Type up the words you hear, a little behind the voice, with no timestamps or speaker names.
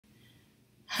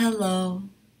Hello,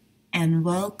 and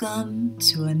welcome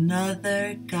to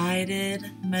another guided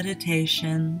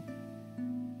meditation.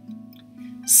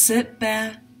 Sit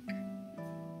back,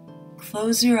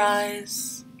 close your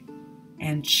eyes,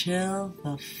 and chill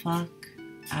the fuck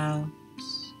out.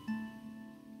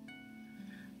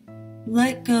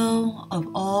 Let go of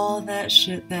all that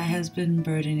shit that has been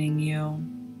burdening you.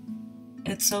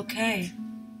 It's okay.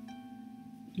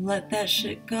 Let that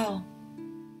shit go.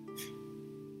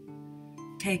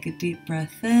 Take a deep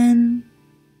breath in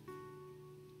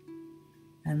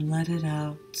and let it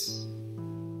out.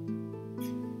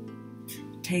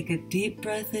 Take a deep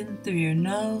breath in through your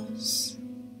nose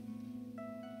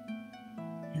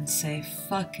and say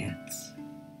fuck it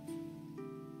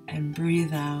and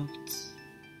breathe out.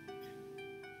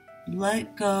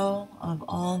 Let go of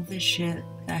all the shit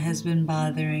that has been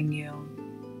bothering you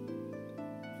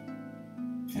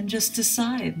and just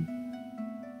decide.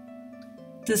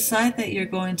 Decide that you're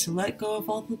going to let go of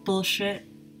all the bullshit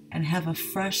and have a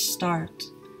fresh start.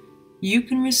 You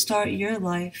can restart your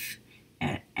life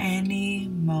at any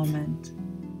moment.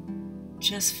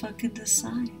 Just fucking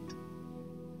decide.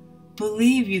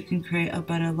 Believe you can create a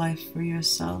better life for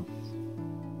yourself.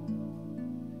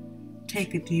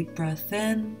 Take a deep breath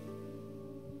in,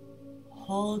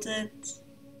 hold it,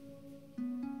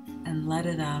 and let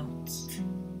it out.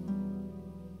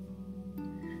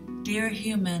 Dear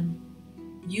human,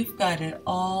 you've got it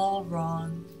all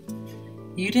wrong.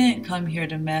 You didn't come here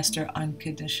to master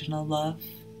unconditional love.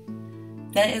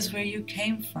 That is where you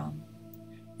came from,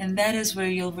 and that is where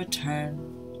you'll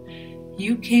return.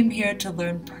 You came here to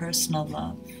learn personal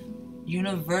love,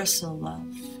 universal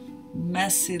love,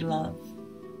 messy love,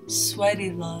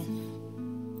 sweaty love,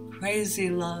 crazy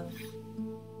love,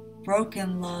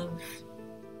 broken love,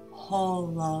 whole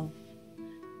love,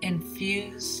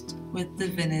 infused with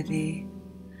divinity.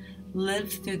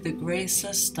 Live through the grace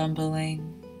of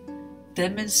stumbling,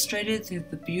 demonstrated through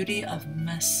the beauty of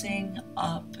messing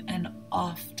up, and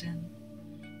often.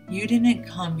 You didn't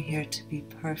come here to be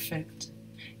perfect.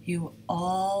 You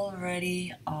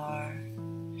already are.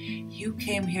 You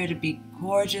came here to be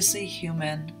gorgeously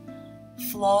human,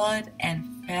 flawed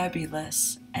and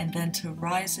fabulous, and then to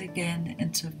rise again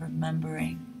into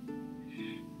remembering.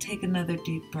 Take another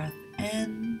deep breath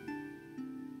in.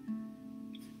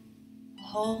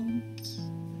 Hold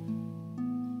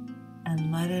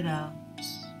and let it out.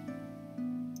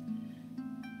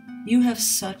 You have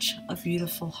such a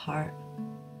beautiful heart.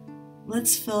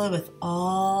 Let's fill it with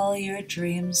all your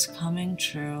dreams coming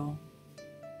true.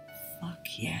 Fuck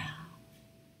yeah.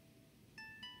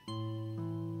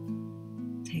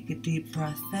 Take a deep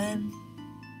breath in.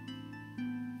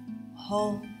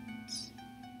 Hold.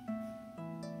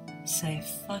 Say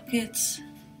fuck it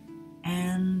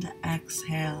and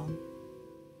exhale.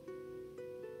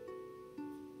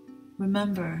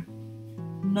 Remember,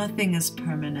 nothing is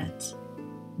permanent.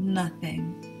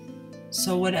 Nothing.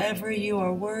 So whatever you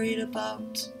are worried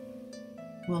about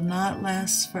will not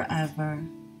last forever.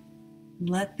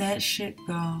 Let that shit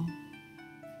go.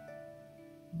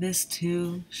 This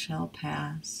too shall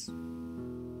pass.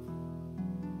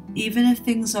 Even if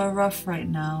things are rough right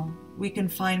now, we can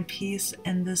find peace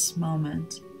in this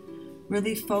moment.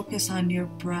 Really focus on your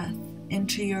breath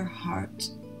into your heart.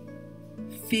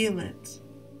 Feel it.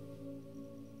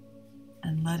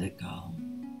 And let it go.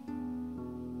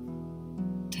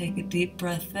 Take a deep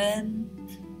breath in,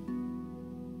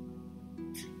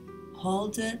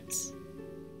 hold it,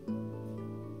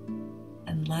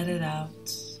 and let it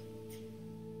out.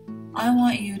 I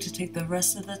want you to take the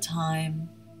rest of the time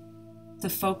to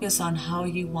focus on how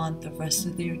you want the rest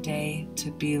of your day to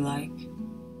be like.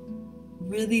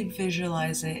 Really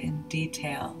visualize it in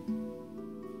detail.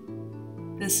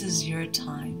 This is your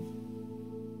time.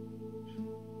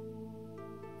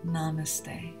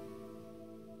 Namaste.